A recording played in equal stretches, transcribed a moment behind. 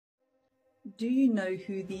Do you know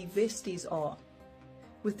who the Vesteys are?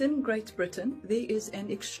 Within Great Britain, there is an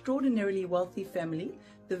extraordinarily wealthy family,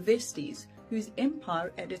 the Vesteys, whose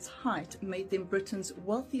empire at its height made them Britain's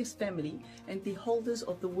wealthiest family and the holders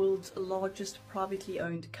of the world's largest privately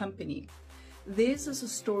owned company. Theirs is a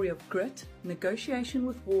story of grit, negotiation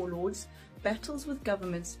with warlords, battles with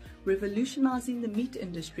governments, revolutionising the meat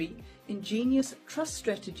industry, ingenious trust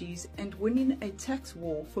strategies, and winning a tax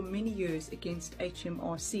war for many years against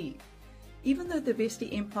HMRC. Even though the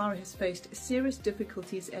Vestey Empire has faced serious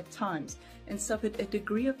difficulties at times and suffered a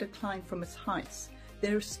degree of decline from its heights,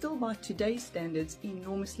 they are still, by today's standards,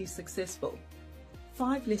 enormously successful.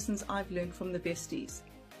 5 lessons I've learned from the Vesteys.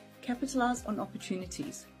 Capitalise on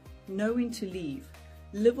opportunities. Know when to leave.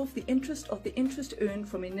 Live off the interest earned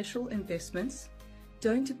from initial investments.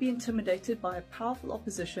 Don't be intimidated by a powerful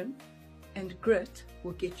opposition. And grit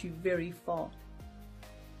will get you very far.